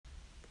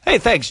Hey,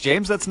 thanks,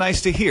 James. That's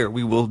nice to hear.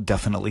 We will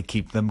definitely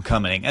keep them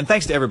coming. And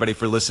thanks to everybody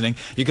for listening.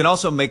 You can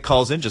also make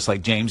calls in just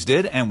like James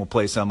did, and we'll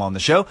play some on the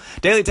show.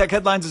 Daily Tech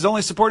Headlines is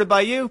only supported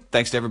by you.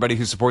 Thanks to everybody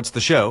who supports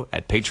the show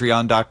at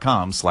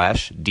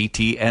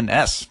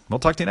patreon.com/DTNS. We'll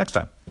talk to you next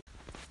time.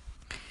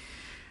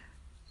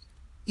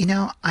 You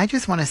know, I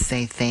just want to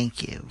say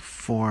thank you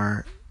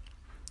for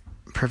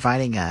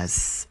providing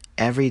us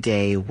every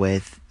day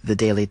with the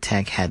Daily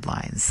Tech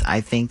Headlines. I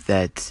think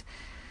that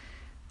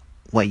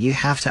what you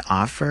have to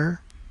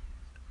offer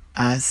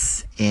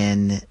us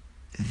in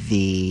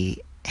the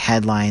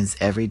headlines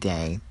every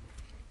day,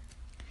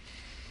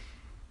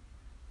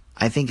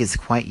 I think is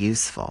quite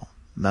useful,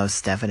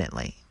 most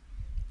definitely.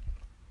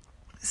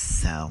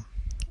 So,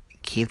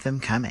 keep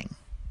them coming.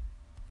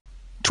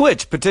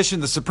 Twitch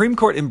petitioned the Supreme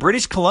Court in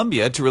British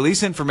Columbia to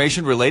release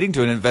information relating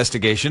to an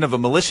investigation of a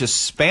malicious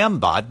spam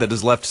bot that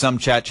has left some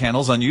chat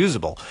channels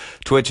unusable.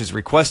 Twitch is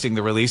requesting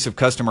the release of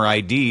customer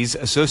IDs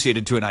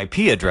associated to an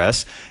IP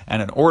address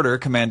and an order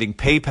commanding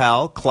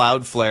PayPal,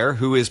 Cloudflare,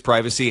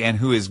 WhoisPrivacy, and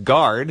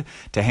WhoisGuard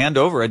to hand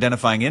over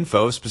identifying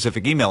info of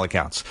specific email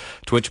accounts.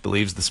 Twitch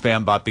believes the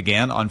spam bot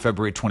began on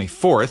February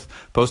 24th,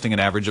 posting an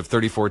average of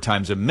 34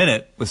 times a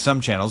minute, with some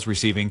channels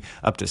receiving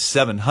up to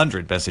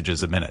 700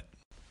 messages a minute.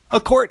 A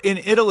court in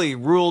Italy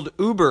ruled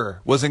Uber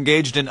was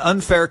engaged in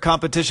unfair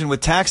competition with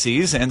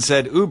taxis and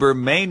said Uber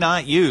may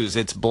not use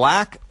its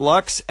Black,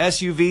 Lux,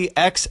 SUV,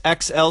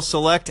 XXL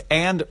Select,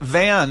 and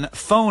Van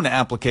phone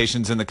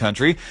applications in the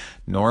country,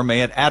 nor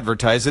may it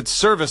advertise its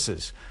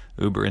services.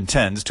 Uber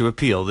intends to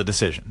appeal the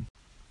decision.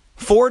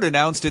 Ford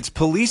announced its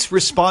police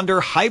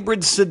responder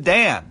hybrid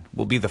sedan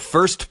will be the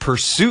first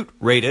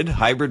pursuit-rated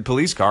hybrid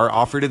police car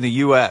offered in the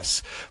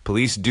U.S.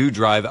 Police do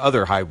drive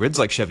other hybrids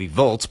like Chevy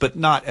Volts, but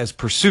not as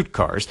pursuit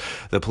cars.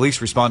 The police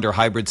responder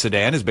hybrid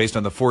sedan is based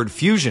on the Ford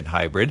Fusion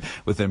hybrid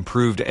with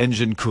improved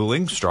engine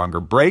cooling, stronger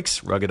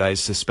brakes, ruggedized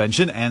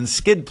suspension, and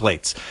skid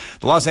plates.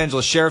 The Los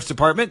Angeles Sheriff's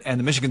Department and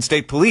the Michigan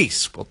State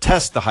Police will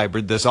test the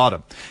hybrid this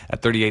autumn.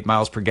 At 38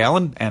 miles per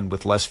gallon and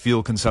with less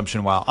fuel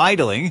consumption while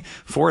idling,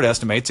 Ford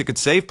estimates it could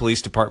save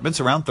police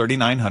departments around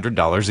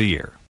 $3,900 a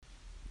year.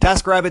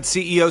 TaskRabbit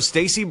CEO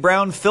Stacy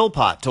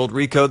Brown-Philpott told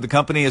Recode the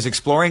company is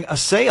exploring a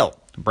sale.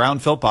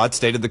 Brown-Philpott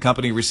stated the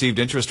company received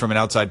interest from an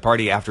outside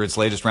party after its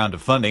latest round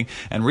of funding,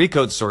 and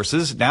Recode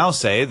sources now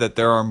say that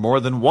there are more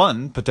than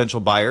one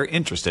potential buyer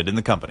interested in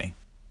the company.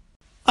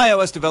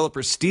 iOS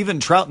developer Steven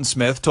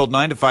Troutensmith told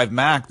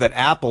 9to5Mac that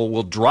Apple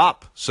will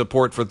drop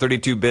support for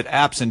 32-bit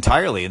apps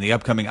entirely in the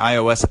upcoming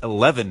iOS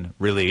 11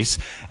 release.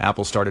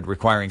 Apple started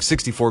requiring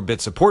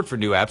 64-bit support for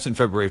new apps in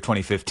February of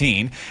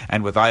 2015,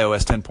 and with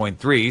iOS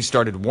 10.3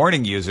 started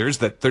warning users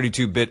that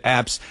 32-bit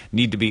apps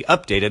need to be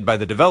updated by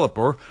the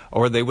developer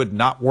or they would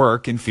not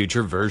work in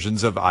future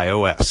versions of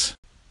iOS.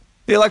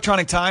 The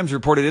Electronic Times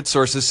reported its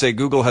sources say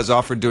Google has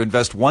offered to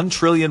invest 1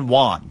 trillion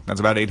won, that's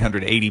about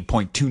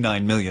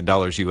 $880.29 million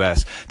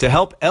US, to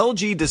help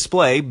LG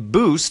Display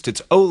boost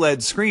its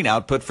OLED screen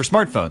output for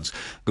smartphones.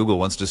 Google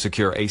wants to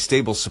secure a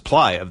stable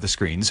supply of the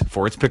screens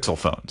for its Pixel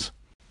phones.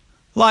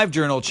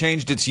 LiveJournal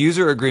changed its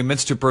user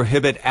agreements to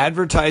prohibit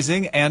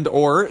advertising and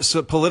or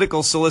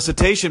political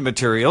solicitation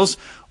materials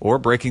or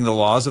breaking the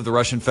laws of the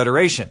Russian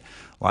Federation.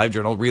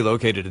 LiveJournal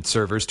relocated its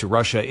servers to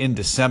Russia in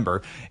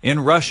December. In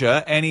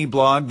Russia, any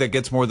blog that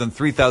gets more than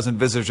 3,000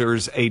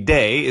 visitors a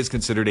day is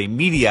considered a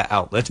media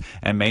outlet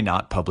and may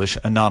not publish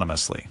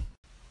anonymously.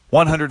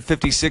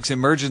 156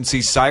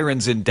 emergency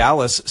sirens in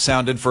Dallas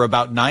sounded for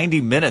about 90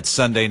 minutes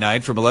Sunday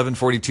night from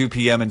 11:42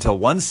 p.m. until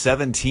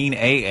 1:17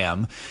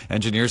 a.m.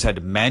 Engineers had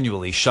to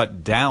manually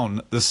shut down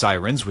the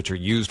sirens, which are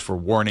used for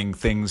warning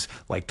things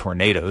like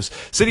tornadoes.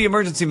 City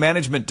Emergency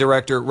Management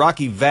Director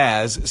Rocky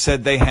Vaz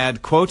said they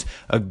had, quote,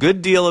 a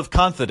good deal of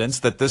confidence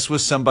that this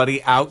was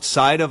somebody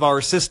outside of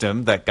our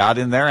system that got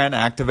in there and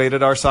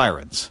activated our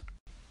sirens.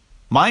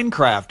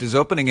 Minecraft is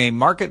opening a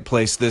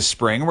marketplace this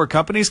spring where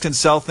companies can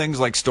sell things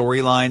like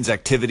storylines,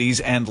 activities,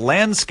 and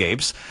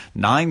landscapes.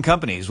 9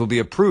 companies will be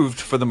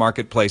approved for the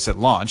marketplace at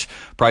launch.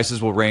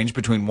 Prices will range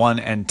between $1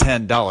 and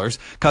 $10.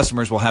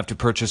 Customers will have to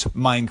purchase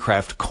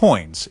Minecraft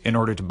coins in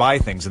order to buy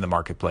things in the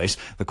marketplace.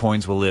 The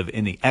coins will live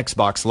in the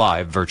Xbox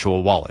Live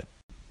virtual wallet.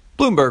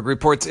 Bloomberg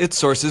reports its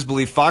sources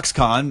believe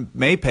Foxconn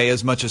may pay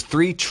as much as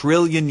 3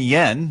 trillion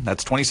yen,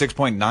 that's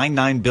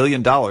 $26.99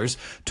 billion,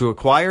 to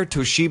acquire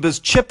Toshiba's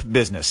chip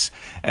business.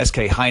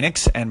 SK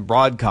Hynix and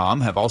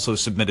Broadcom have also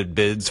submitted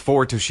bids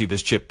for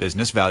Toshiba's chip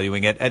business,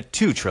 valuing it at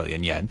 2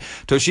 trillion yen.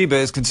 Toshiba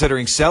is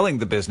considering selling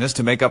the business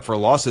to make up for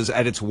losses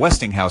at its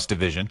Westinghouse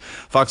division.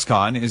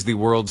 Foxconn is the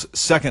world's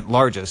second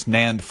largest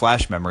NAND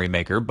flash memory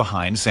maker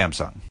behind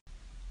Samsung.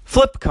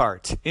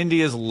 Flipkart,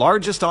 India's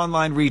largest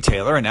online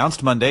retailer,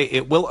 announced Monday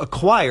it will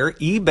acquire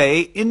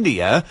eBay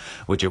India,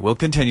 which it will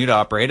continue to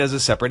operate as a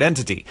separate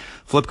entity.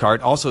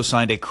 Flipkart also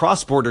signed a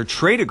cross-border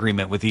trade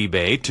agreement with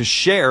eBay to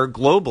share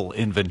global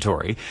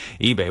inventory.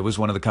 eBay was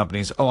one of the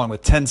companies, along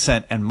with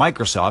Tencent and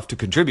Microsoft, to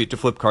contribute to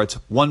Flipkart's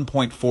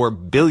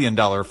 $1.4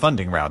 billion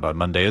funding round on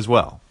Monday as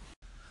well.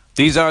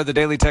 These are the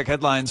Daily Tech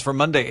headlines for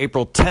Monday,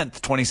 April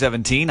 10th,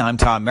 2017. I'm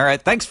Tom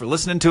Merritt. Thanks for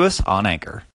listening to us on Anchor.